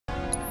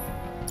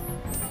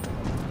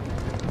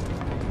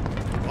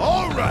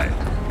right.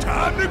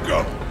 Time to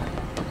go.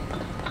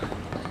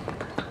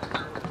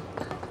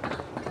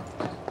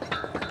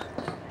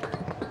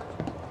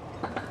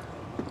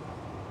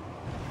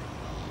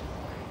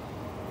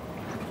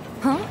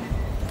 Huh?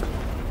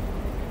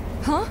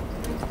 Huh?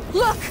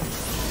 Look!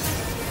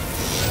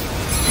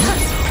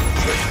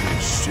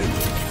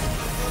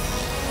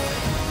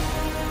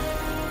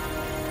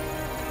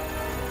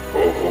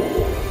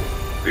 Oh,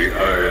 the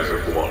eyes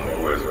of one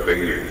who has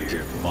bathed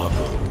in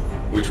motto,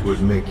 which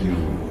would make you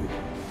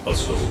a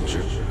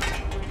soldier.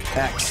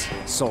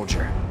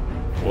 Ex-soldier.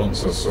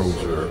 Once a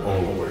soldier,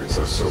 always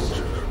a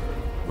soldier.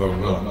 Though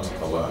not,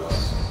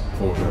 alas,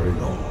 for very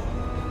long.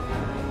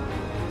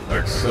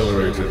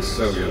 Accelerated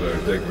cellular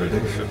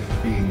degradation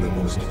being the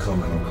most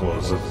common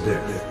cause of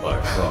death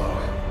by far.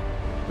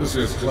 This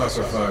is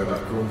classified,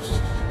 of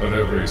course, and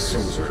every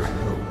soldier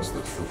knows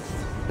the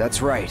truth.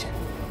 That's right.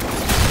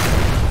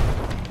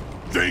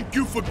 Think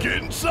you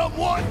forgetting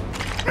someone?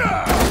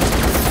 Ah!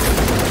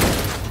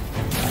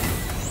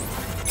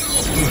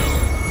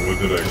 What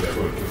did I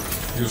tell you?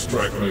 You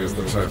strike me as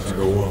the type to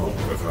go on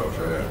without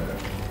a hand.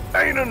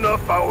 Ain't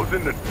enough hours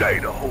in the day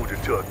to hold you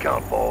to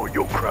account for all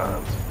your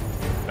crimes.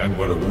 And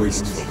what a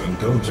wasteful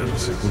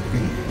indulgence it would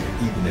be,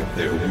 even if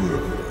there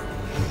were.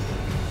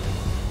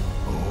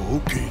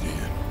 Okay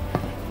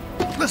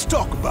then. Let's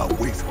talk about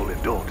wasteful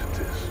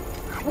indulgences.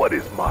 What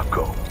is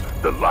Mako?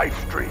 The life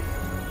stream.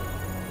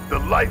 The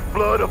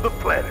lifeblood of the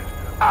planet.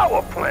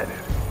 Our planet.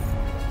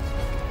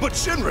 But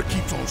Shinra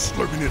keeps on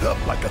slurping it up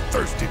like a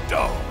thirsty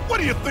dog. What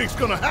do you think's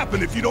gonna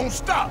happen if you don't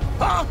stop,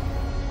 huh?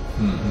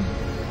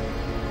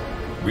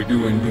 We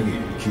do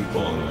indeed keep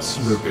on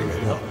slurping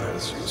it up,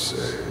 as you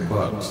say.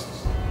 But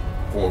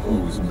for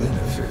whose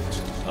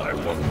benefit, I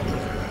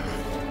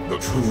wonder. The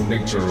true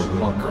nature of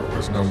Mako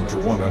is known to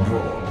one and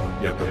all,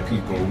 yet the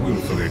people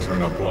willfully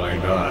turn a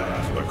blind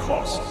eye to the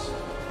costs.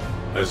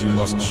 As you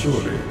must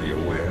surely be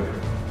aware.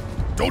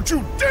 Don't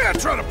you dare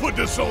try to put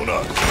this on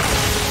us!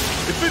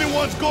 If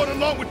anyone's going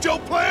along with your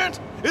plans,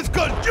 it's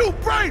 'cause you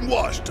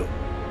brainwashed them!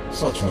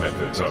 Such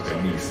methods are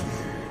beneath me.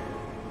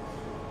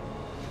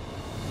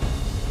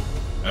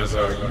 As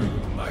are you,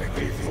 my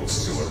faithful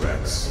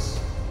silhouettes.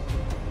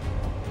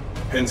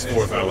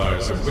 Henceforth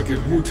allies of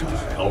wicked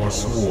Wutai, our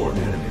sworn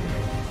enemy.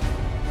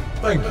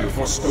 Thank you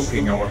for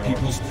stoking our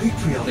people's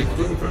patriotic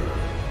fervor.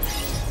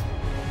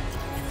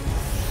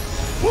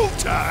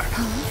 Wutai!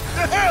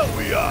 The hell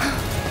we are!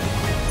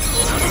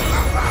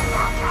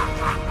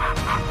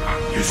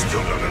 You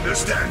still don't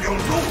understand your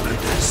role in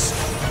this.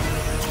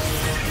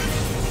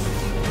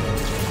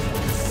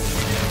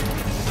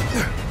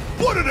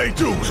 What do they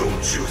do?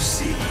 Don't you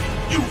see?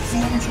 You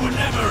fools were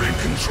never in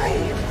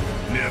control.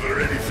 Never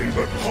anything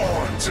but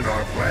pawns in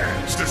our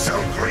plans to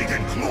sell great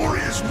and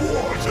glorious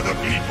war to the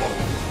people.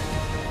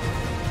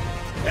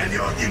 And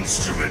your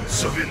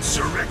instruments of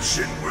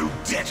insurrection will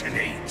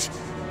detonate.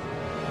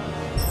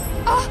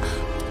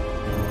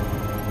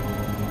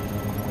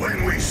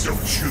 When we so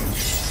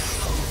choose.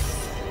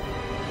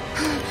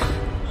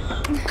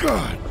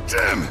 God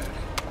damn it!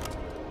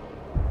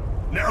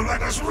 Now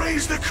let us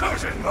raise the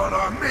curtain on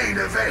our main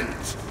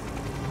event.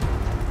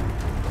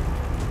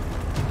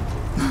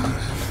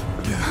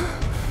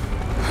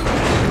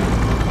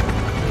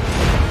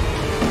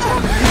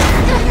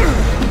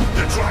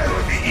 The trial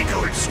of the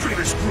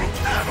eco-extremist group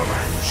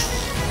Avalanche.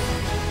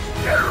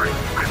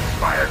 Terrorists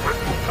conspired with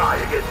Wutai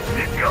against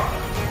Ninja.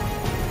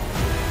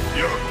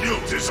 Your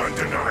guilt is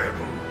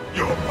undeniable.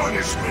 Your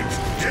punishment,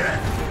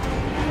 death.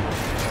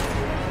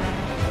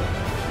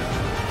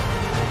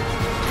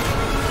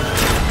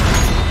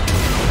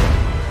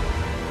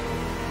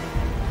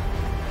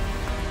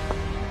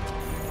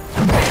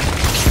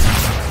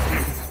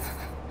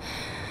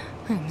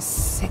 I'm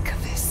sick of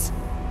this.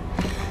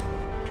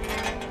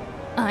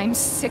 I'm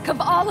sick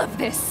of all of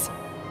this.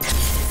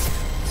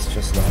 It's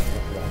just not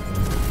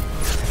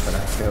when I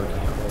failed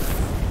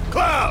you.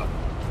 Cloud!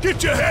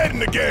 Get your head in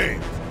the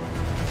game!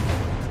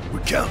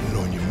 We're counting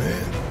on you,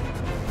 man.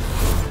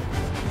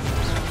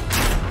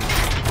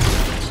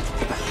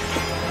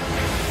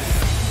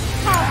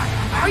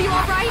 Are you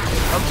alright?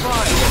 I'm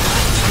fine.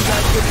 You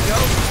guys good to go?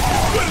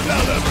 What does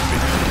that ever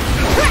mean?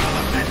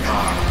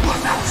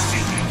 Without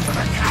seeking for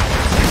the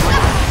coward.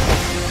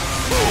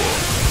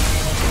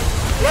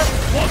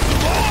 What's the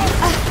law?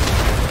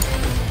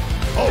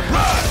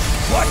 Alright!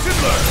 Watch and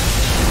learn!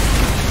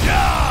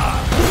 Yeah!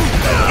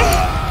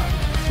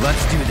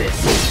 Let's do this.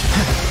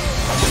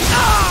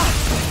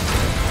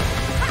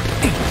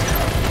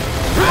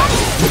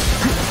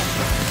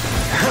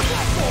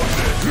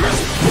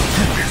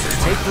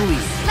 Take the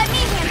lead. Let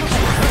me handle it.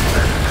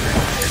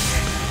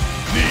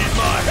 Need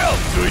my help,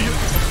 do you?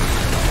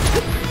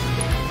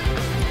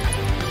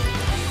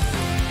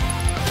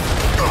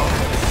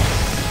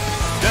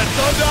 That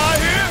thunder I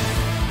hear?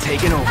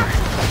 Taking over.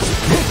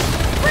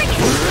 Bring it!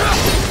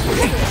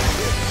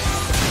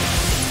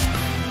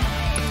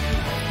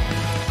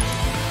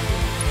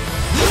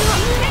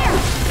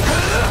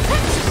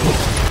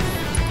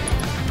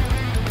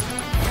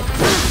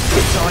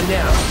 It's on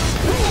now.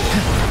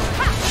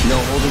 No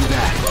holding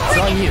back. It's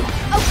on you.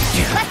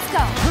 Okay, let's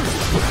go.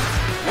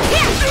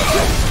 Here!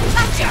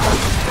 Gotcha!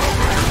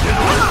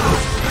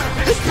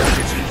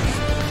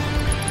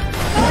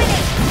 Going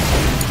in.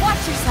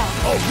 Watch yourself.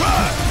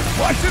 Alright!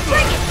 Watch it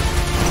Bring like it!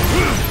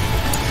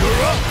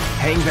 you're up!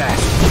 Hang back.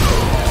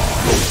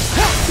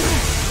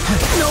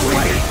 No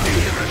way.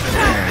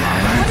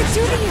 What did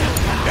you do to you?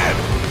 Damn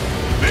it!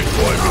 Big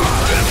boy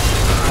moves this!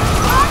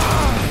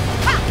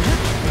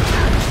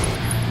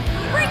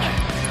 Bring it!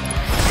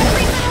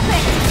 Every little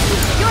bit!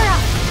 You're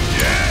up!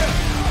 Yeah!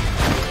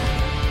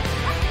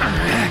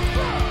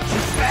 To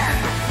fan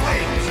the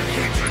flames of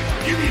hatred,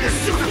 you need a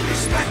suitably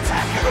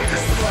spectacular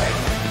display.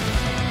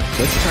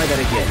 Let's try that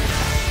again.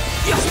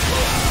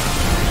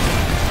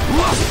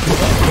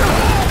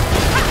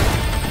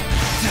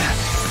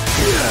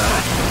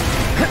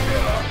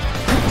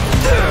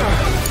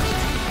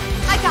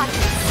 I got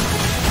this!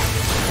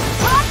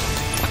 Huh?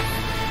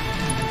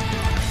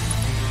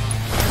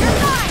 You're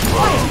fine!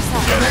 Watch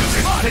yourself!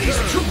 This phase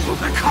 2 of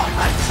the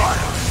combat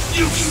trial.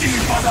 You've seen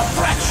but a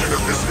fraction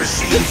of this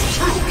machine's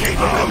true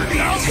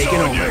capabilities. Take it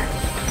over.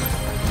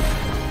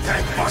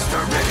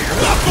 Airbuster ready to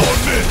Lock on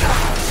this!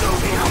 show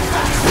me how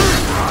fast you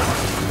can run.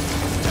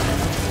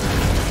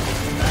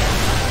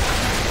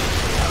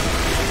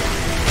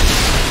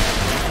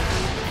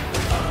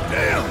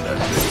 Damn,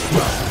 that's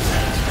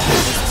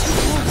it!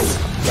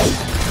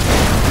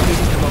 We need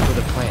to come up with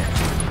a plan.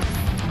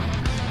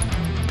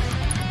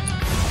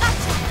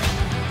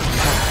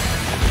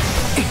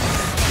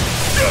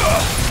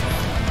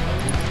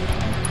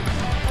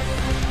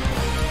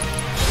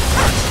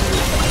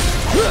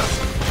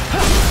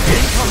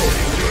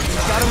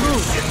 Gotta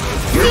move.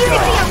 Here!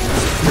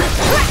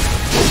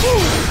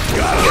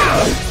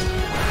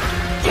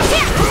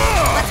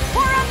 Let's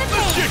pour on the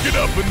pain! Kick it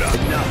up enough!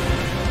 Enough.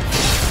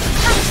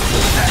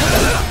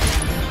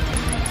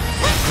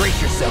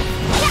 Brace yourself.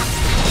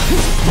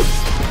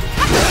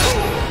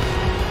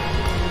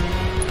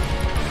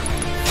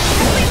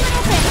 Every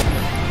little bit!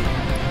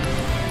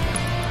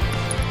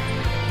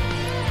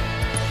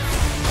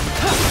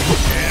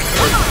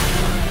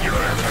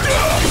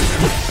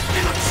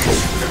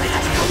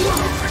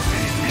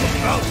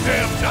 About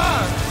damn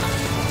time!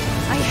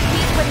 I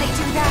hate when they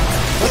do that!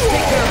 Let's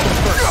take care of this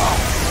first.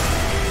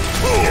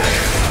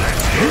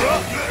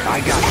 I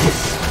got this.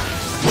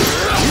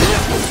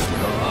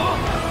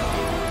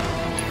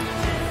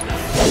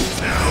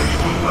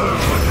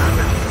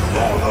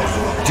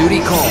 Duty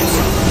calls.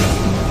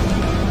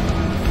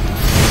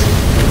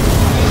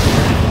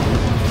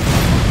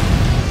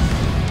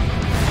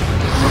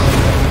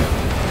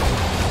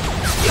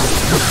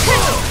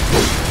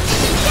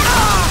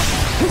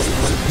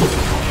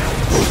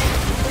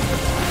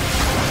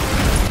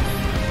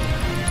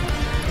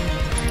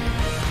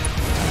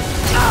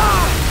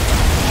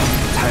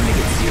 Time to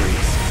get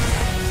serious.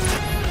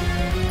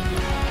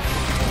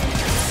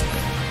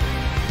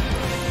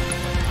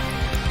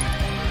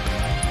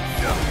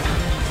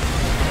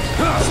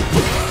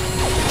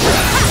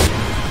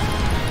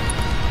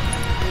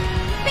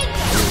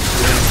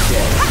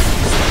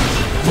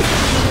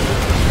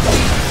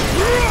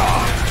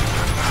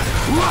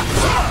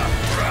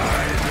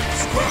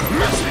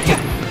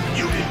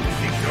 You didn't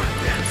think you're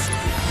dense.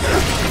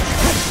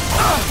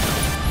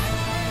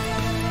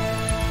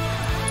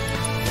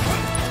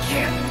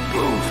 Can't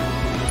move.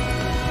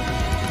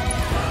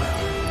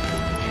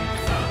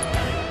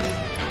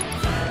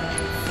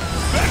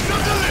 Back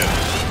up the lift!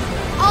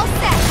 All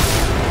set!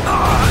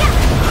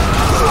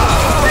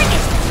 Bring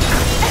it!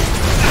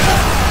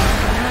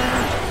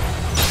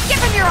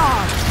 Give him your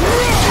all!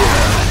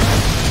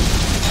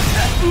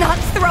 Not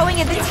throwing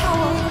in the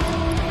towel!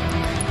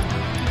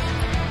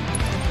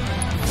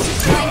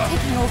 I'm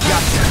taking over.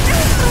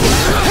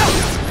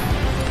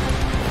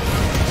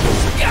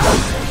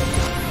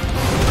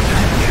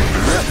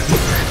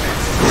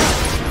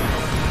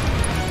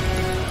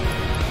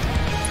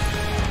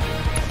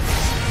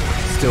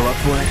 Still up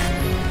for it?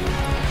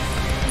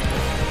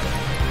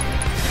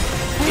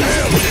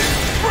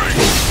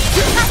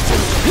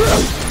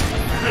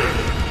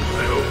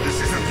 I hope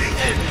this isn't the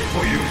end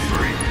for you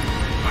three.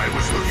 I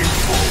was looking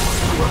forward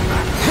to a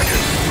match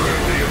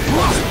worthy of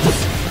blood.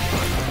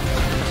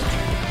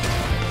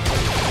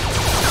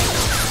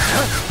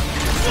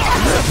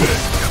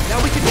 Now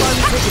we can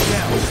finally take it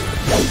down.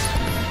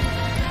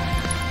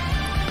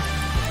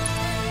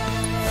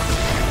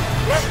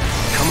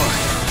 Come on.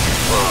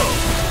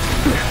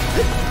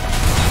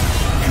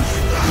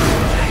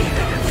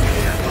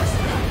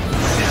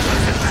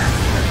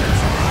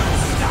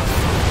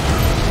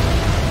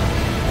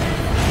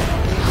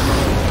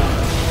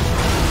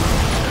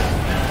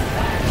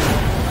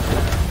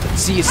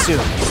 See you soon.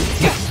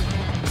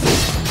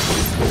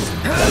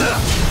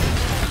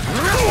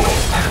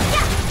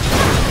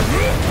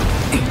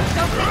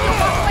 Don't think you'll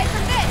walk away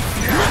from this!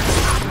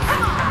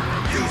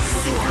 You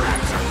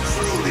Surats are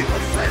truly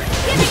pathetic.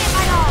 Giving it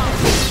my all!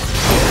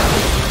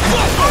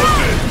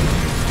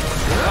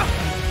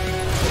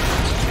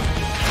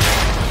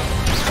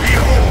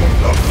 Behold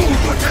the full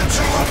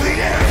potential of the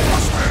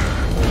Airbuster!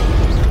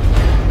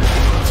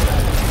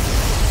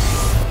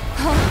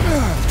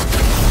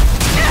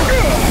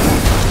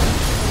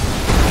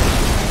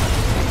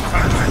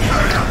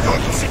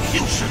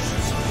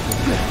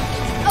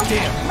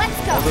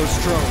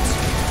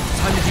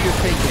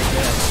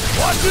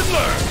 Lesson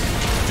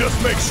learned.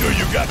 Just make sure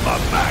you got my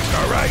back,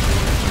 all right?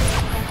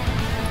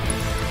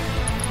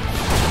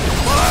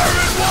 Fire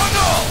in one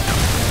all!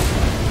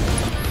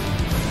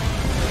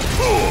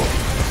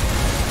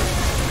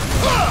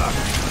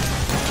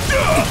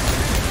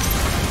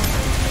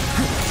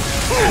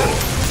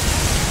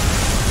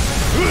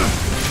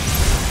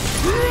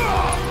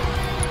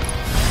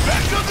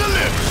 Back to the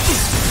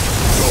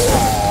limit!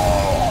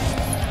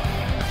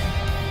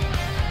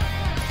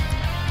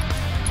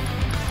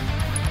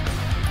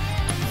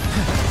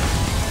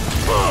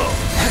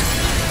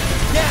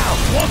 Now!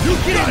 You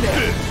Get got in there!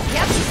 this!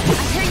 Yep,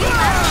 I hear you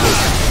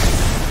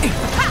loud.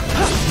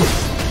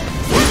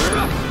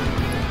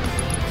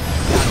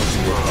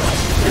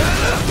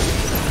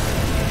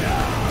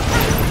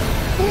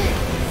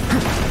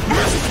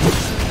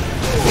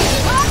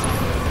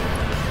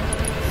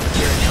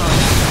 Here it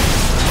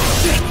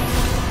comes.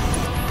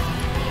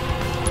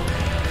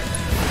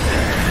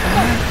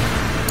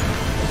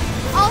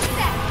 All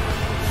set.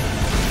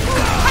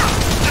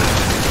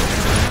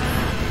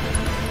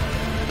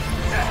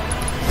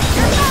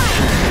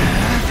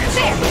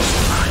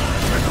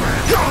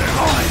 You're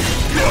mine.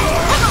 There.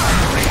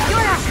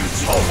 You're up.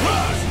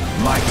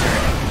 My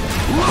turn.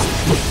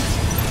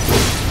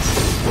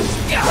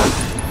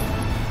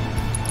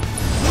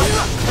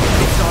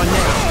 It's on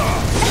now.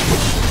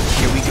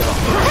 Here we go.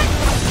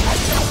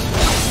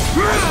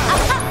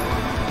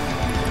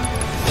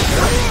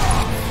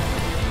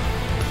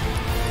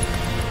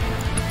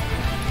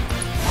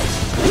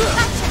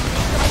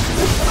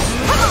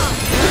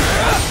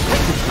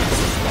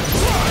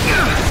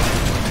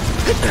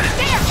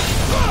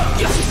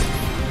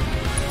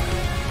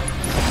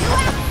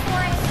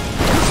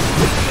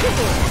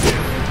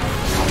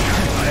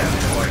 I have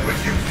toyed with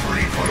you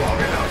three for long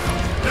enough.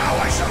 Now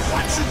I shall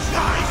watch you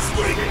die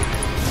screaming.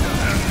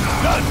 And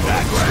now Done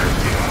back.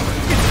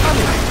 it's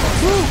coming.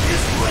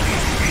 Is ready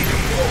to be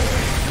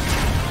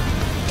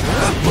deployed.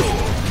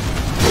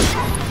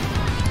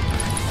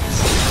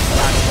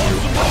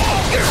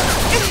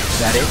 Is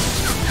that it?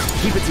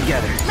 Keep it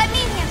together. Let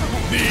me handle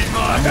it. Need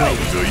my help,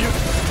 do you?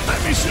 Let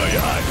me show you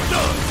how it's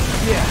done.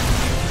 Yeah.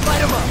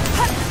 Light 'em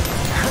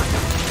up.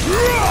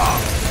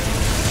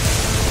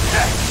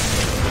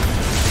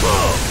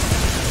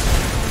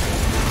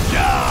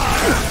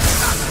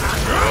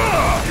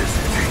 This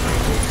thing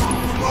will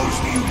prove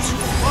most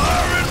useful.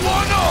 Fire in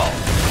one all!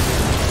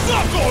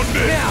 Suck on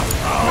me! Now.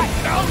 I'm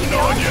counting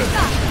on you!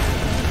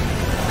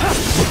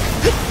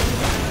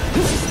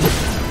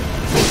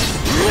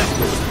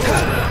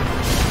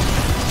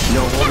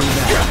 No holding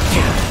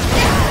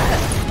back.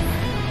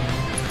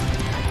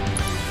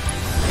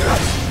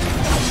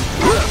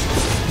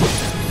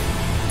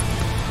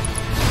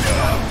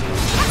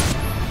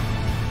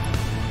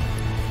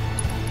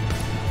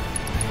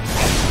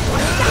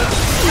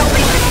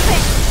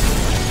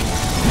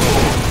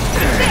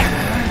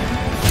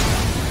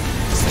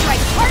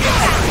 Strike hard and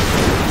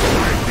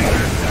fast.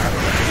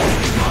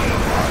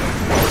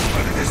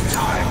 But it is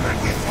time that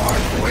we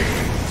part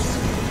ways.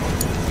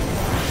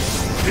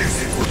 This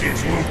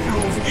footage will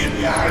prove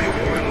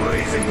invaluable in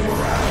raising the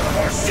morale of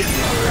our city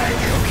already.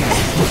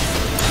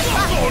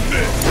 Suck on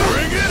me!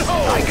 Bring it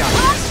home! I got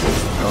this.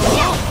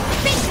 Yeah,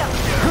 bingo.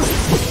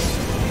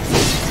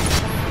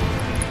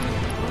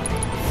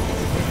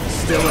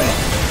 Still in.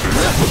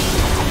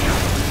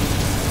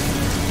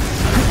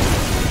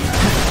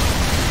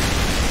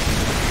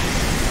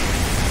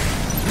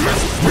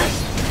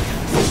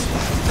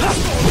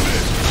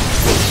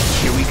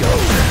 Here we go.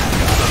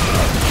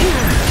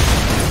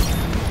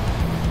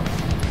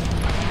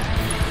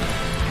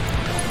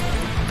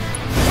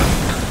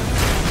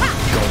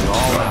 Going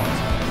all out.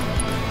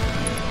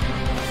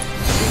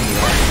 Any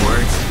last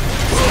words?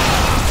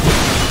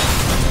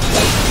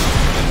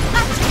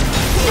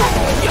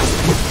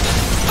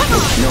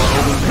 No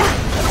holding back.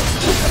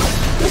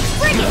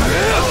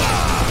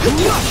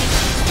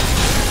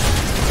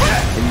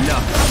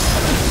 Enough.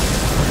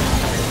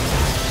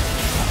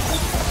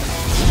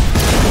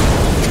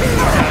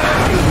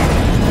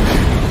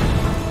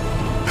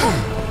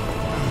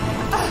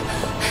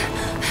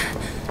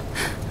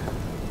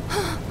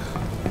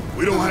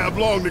 We don't have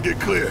long to get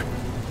clear.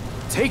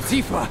 Take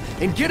Tifa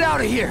and get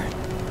out of here.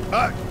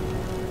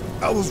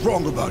 I was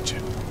wrong about you.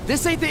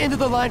 This ain't the end of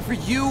the line for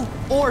you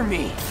or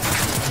me.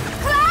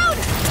 Cloud!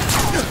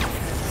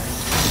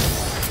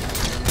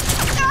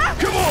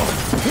 Come on!